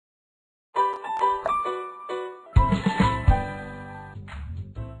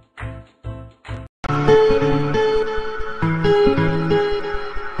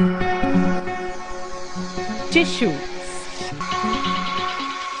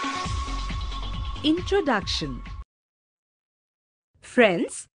Introduction.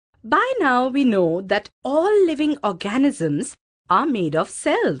 Friends, by now we know that all living organisms are made of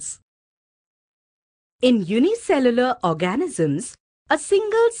cells. In unicellular organisms, a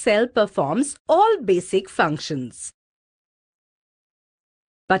single cell performs all basic functions.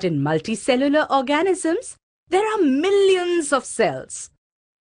 But in multicellular organisms, there are millions of cells.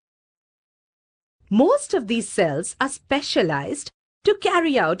 Most of these cells are specialized to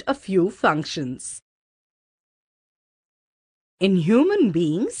carry out a few functions. In human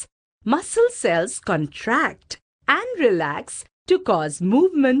beings, muscle cells contract and relax to cause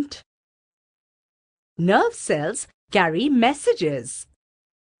movement. Nerve cells carry messages.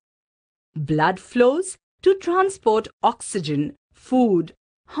 Blood flows to transport oxygen, food,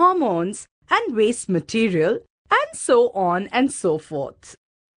 hormones, and waste material, and so on and so forth.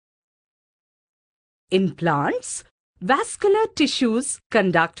 In plants, vascular tissues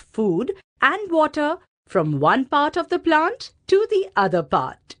conduct food and water from one part of the plant to the other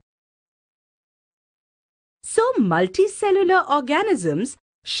part. So, multicellular organisms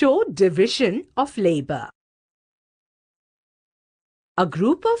show division of labor. A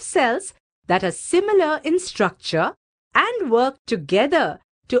group of cells that are similar in structure and work together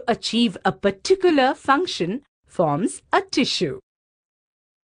to achieve a particular function forms a tissue.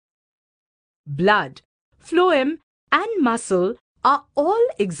 Blood, phloem, and muscle are all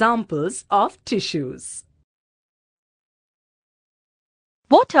examples of tissues.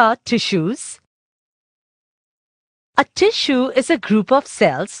 What are tissues? A tissue is a group of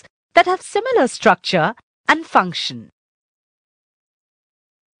cells that have similar structure and function.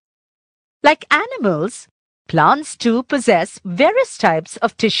 Like animals, plants too possess various types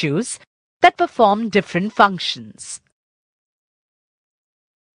of tissues that perform different functions.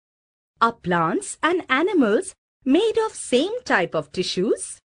 Are plants and animals made of same type of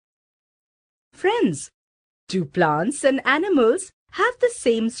tissues? Friends, do plants and animals have the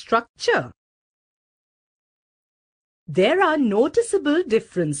same structure? There are noticeable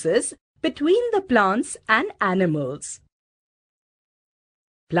differences between the plants and animals.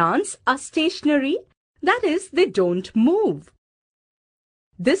 Plants are stationary, that is, they don't move.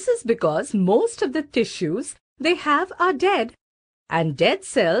 This is because most of the tissues they have are dead, and dead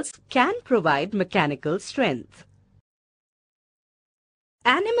cells can provide mechanical strength.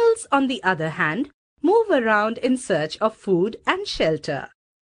 Animals, on the other hand, move around in search of food and shelter.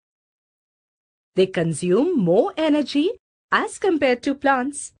 They consume more energy as compared to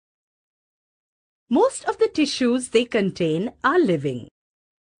plants. Most of the tissues they contain are living.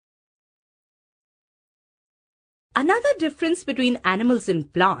 Another difference between animals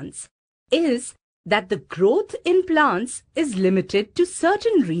and plants is that the growth in plants is limited to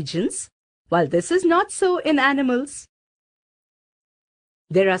certain regions, while this is not so in animals.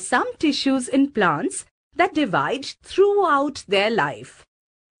 There are some tissues in plants that divide throughout their life.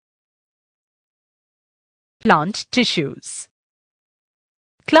 Plant tissues.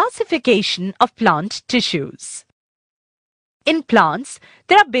 Classification of plant tissues. In plants,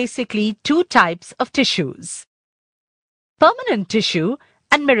 there are basically two types of tissues: permanent tissue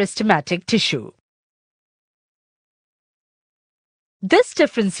and meristematic tissue. This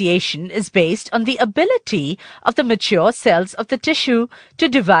differentiation is based on the ability of the mature cells of the tissue to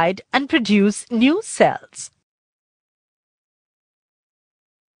divide and produce new cells.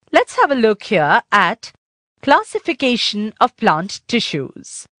 Let's have a look here at classification of plant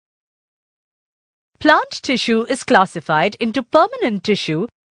tissues. Plant tissue is classified into permanent tissue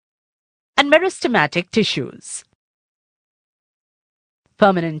and meristematic tissues.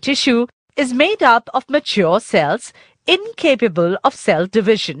 Permanent tissue is made up of mature cells incapable of cell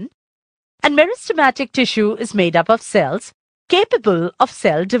division, and meristematic tissue is made up of cells capable of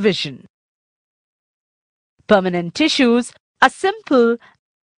cell division. Permanent tissues are simple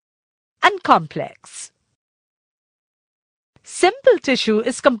and complex. Simple tissue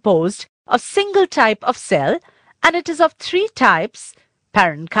is composed of single type of cell, and it is of three types: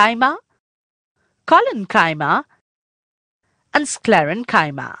 parenchyma, collenchyma, and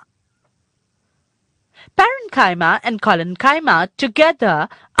sclerenchyma. Parenchyma and collenchyma together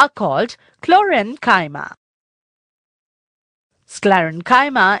are called chlorenchyma.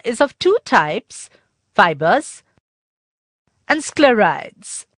 Sclerenchyma is of two types: fibers and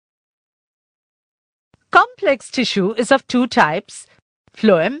sclerides. Complex tissue is of two types: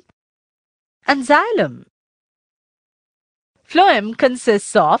 phloem and xylem. Phloem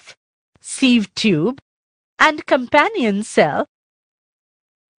consists of sieve tube and companion cell,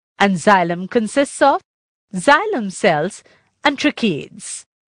 and xylem consists of xylem cells and tracheids.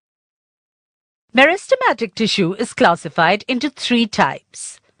 Meristematic tissue is classified into three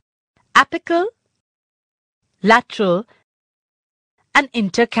types: apical, lateral, and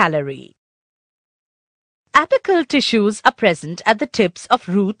intercalary. Apical tissues are present at the tips of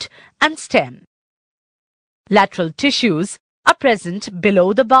root and stem. Lateral tissues are present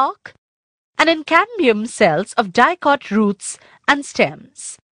below the bark and in cambium cells of dicot roots and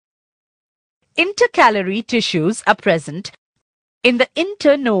stems. Intercalary tissues are present in the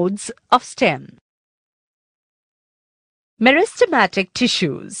internodes of stem. Meristematic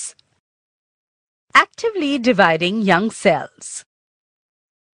tissues. Actively dividing young cells.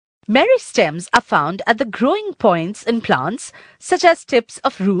 Meristems are found at the growing points in plants such as tips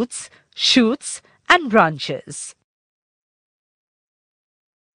of roots, shoots, and branches.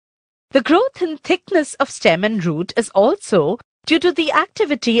 The growth and thickness of stem and root is also due to the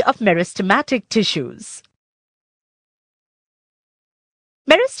activity of meristematic tissues.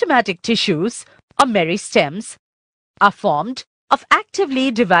 Meristematic tissues, or meristems, are formed of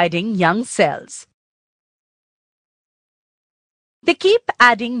actively dividing young cells. They keep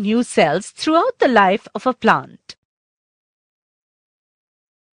adding new cells throughout the life of a plant.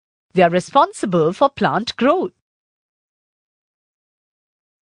 They are responsible for plant growth.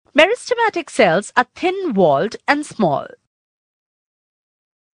 Meristematic cells are thin-walled and small.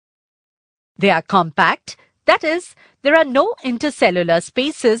 They are compact, that is, there are no intercellular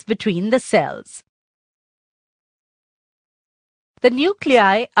spaces between the cells. The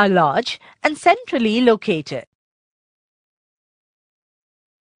nuclei are large and centrally located.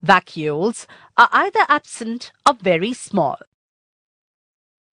 Vacuoles are either absent or very small.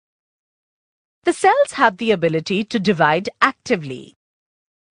 The cells have the ability to divide actively.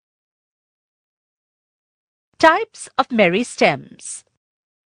 Types of meristems.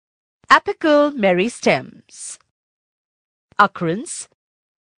 Apical meristems. Occurrence.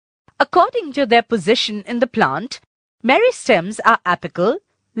 According to their position in the plant, meristems are apical,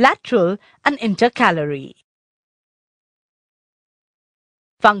 lateral, and intercalary.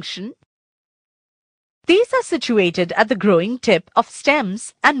 Function. These are situated at the growing tip of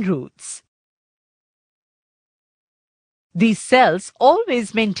stems and roots. These cells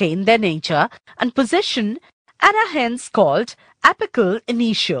always maintain their nature and position and are hence called apical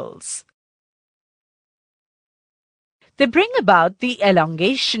initials. They bring about the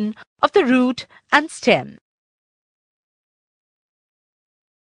elongation of the root and stem.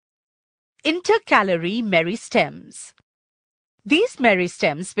 Intercalary meristems. These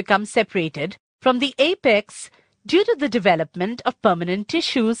meristems become separated from the apex due to the development of permanent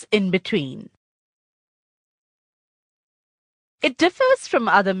tissues in between. It differs from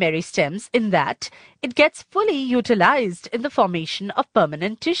other meristems in that it gets fully utilized in the formation of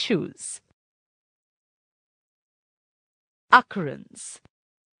permanent tissues. Occurrence.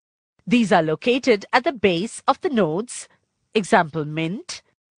 These are located at the base of the nodes, example mint,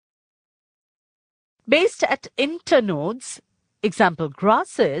 based at internodes, example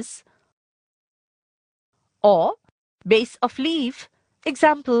grasses, or base of leaf,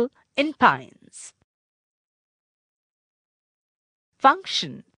 example in pines.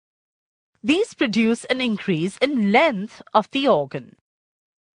 Function. These produce an increase in length of the organ.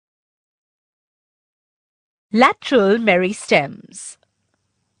 Lateral meristems.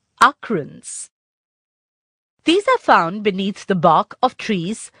 Occurrence. These are found beneath the bark of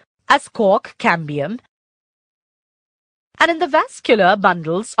trees as cork cambium and in the vascular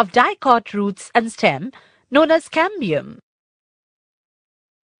bundles of dicot roots and stem known as cambium.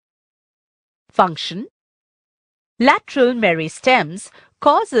 Function. Lateral meristems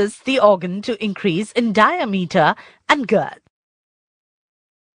causes the organ to increase in diameter and girth.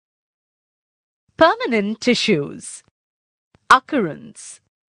 Permanent tissues. Occurrence.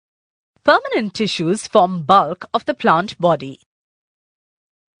 Permanent tissues form bulk of the plant body.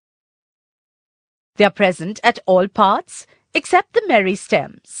 They are present at all parts except the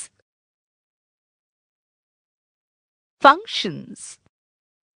meristems. Functions.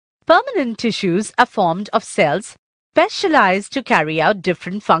 Permanent tissues are formed of cells specialized to carry out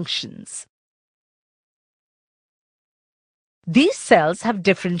different functions. These cells have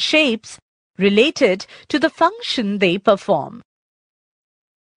different shapes related to the function they perform.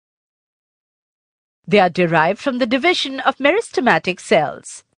 They are derived from the division of meristematic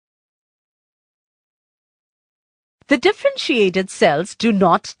cells. The differentiated cells do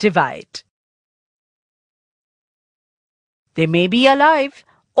not divide. They may be alive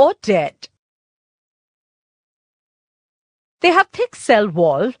or dead. They have thick cell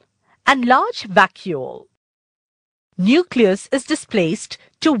wall and large vacuole. Nucleus is displaced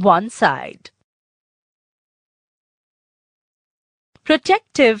to one side.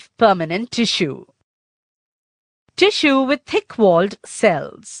 Protective permanent tissue. Tissue with thick-walled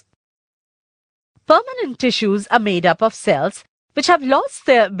cells. permanent tissues are made up of cells which have lost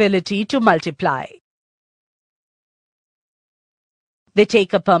their ability to multiply. They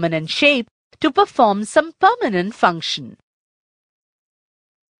take a permanent shape to perform some permanent function.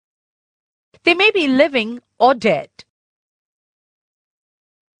 They may be living or dead.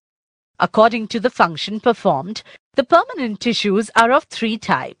 According to the function performed, the permanent tissues are of three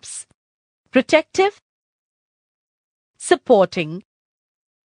types: protective, supporting,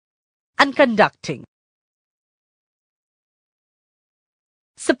 and conducting.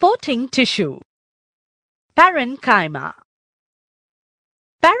 Supporting tissue. Parenchyma.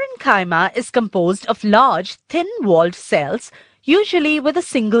 Parenchyma is composed of large, thin-walled cells, usually with a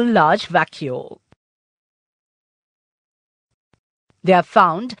single large vacuole. They are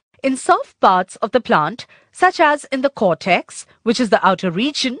found in soft parts of the plant, such as in the cortex, which is the outer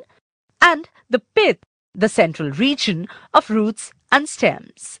region, and the pith, the central region of roots and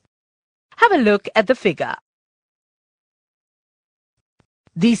stems. Have a look at the figure.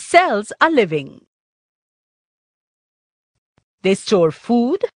 These cells are living. They store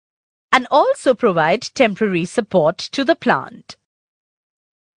food and also provide temporary support to the plant.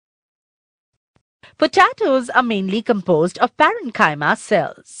 Potatoes are mainly composed of parenchyma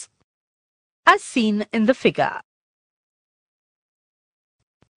cells, as seen in the figure.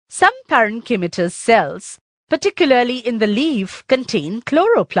 Some parenchymatous cells, particularly in the leaf, contain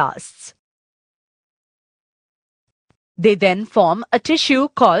chloroplasts. They then form a tissue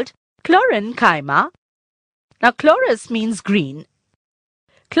called sclerenchyma. Now, chlorus means green.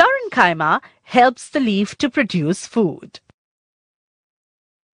 Sclerenchyma helps the leaf to produce food.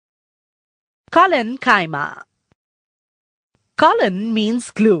 Collenchyma. Collen means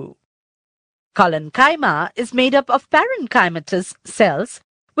glue. Collenchyma is made up of parenchymatous cells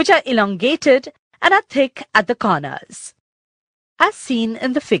which are elongated and are thick at the corners, as seen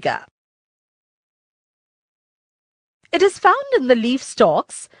in the figure. It is found in the leaf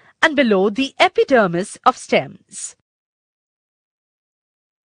stalks and below the epidermis of stems.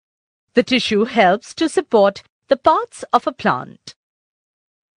 The tissue helps to support the parts of a plant.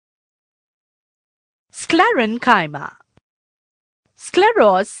 Sclerenchyma.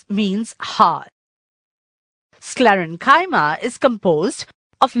 Scleros means hard. Sclerenchyma is composed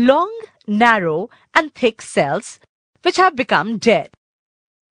of long, narrow, and thick cells which have become dead.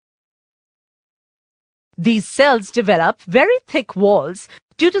 These cells develop very thick walls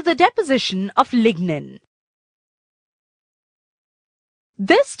due to the deposition of lignin.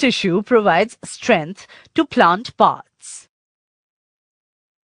 This tissue provides strength to plant parts.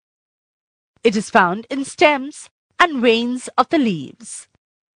 It is found in stems and veins of the leaves.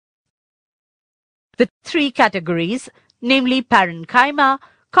 The three categories, namely parenchyma,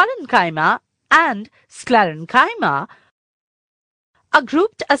 collenchyma, and sclerenchyma, are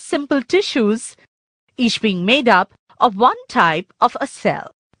grouped as simple tissues, each being made up of one type of a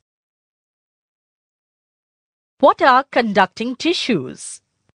cell. What are conducting tissues?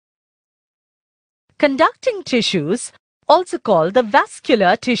 Conducting tissues, also called the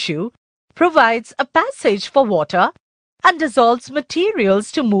vascular tissue, provides a passage for water and dissolves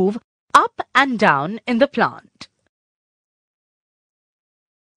materials to move up and down in the plant.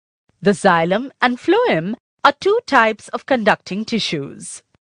 The xylem and phloem are two types of conducting tissues.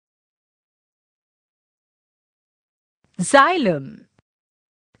 Xylem.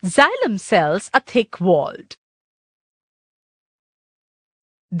 Xylem cells are thick-walled.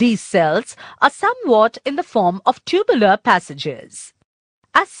 These cells are somewhat in the form of tubular passages,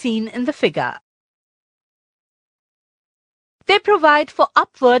 as seen in the figure. They provide for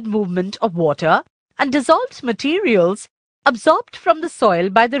upward movement of water and dissolved materials absorbed from the soil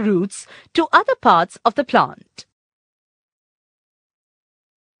by the roots to other parts of the plant.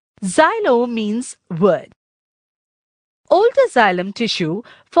 Xylo means wood. Older xylem tissue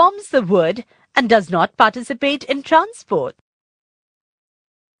forms the wood and does not participate in transport.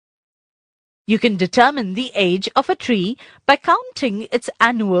 You can determine the age of a tree by counting its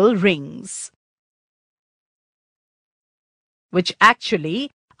annual rings, which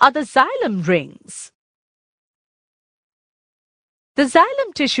actually are the xylem rings. The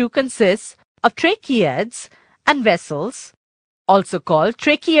xylem tissue consists of tracheids and vessels, also called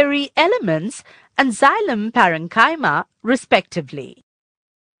tracheary elements and xylem parenchyma, respectively.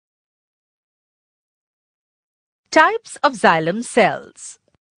 Types of xylem cells.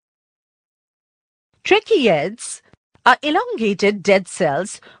 Tracheids are elongated dead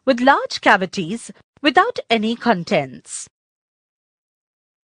cells with large cavities without any contents.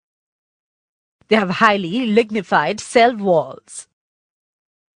 They have highly lignified cell walls.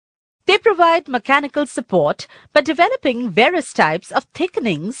 They provide mechanical support by developing various types of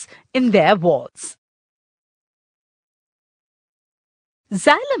thickenings in their walls.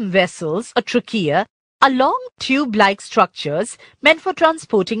 Xylem vessels or trachea are long tube-like structures meant for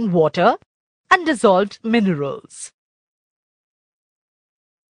transporting water and dissolved minerals.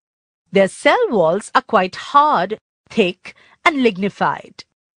 Their cell walls are quite hard, thick, and lignified.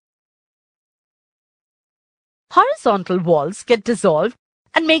 Horizontal walls get dissolved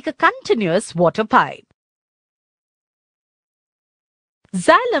and make a continuous water pipe.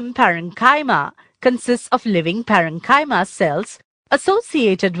 Xylem parenchyma consists of living parenchyma cells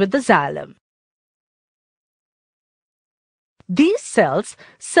associated with the xylem. These cells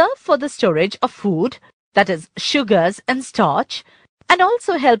serve for the storage of food, that is, sugars and starch, and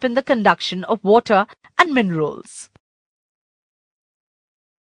also help in the conduction of water and minerals.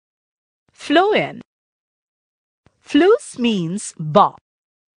 Phloem. Phloem means bark.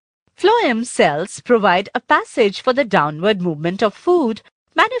 Phloem cells provide a passage for the downward movement of food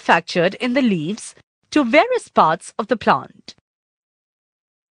manufactured in the leaves to various parts of the plant.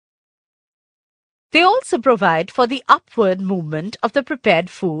 They also provide for the upward movement of the prepared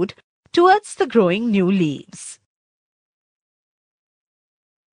food towards the growing new leaves.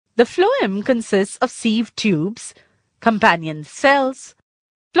 The phloem consists of sieve tubes, companion cells,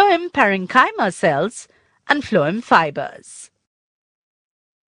 phloem parenchyma cells, and phloem fibers.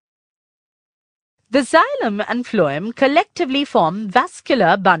 The xylem and phloem collectively form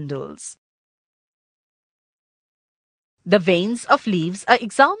vascular bundles. The veins of leaves are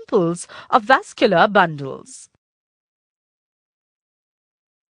examples of vascular bundles.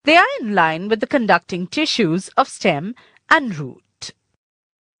 They are in line with the conducting tissues of stem and root.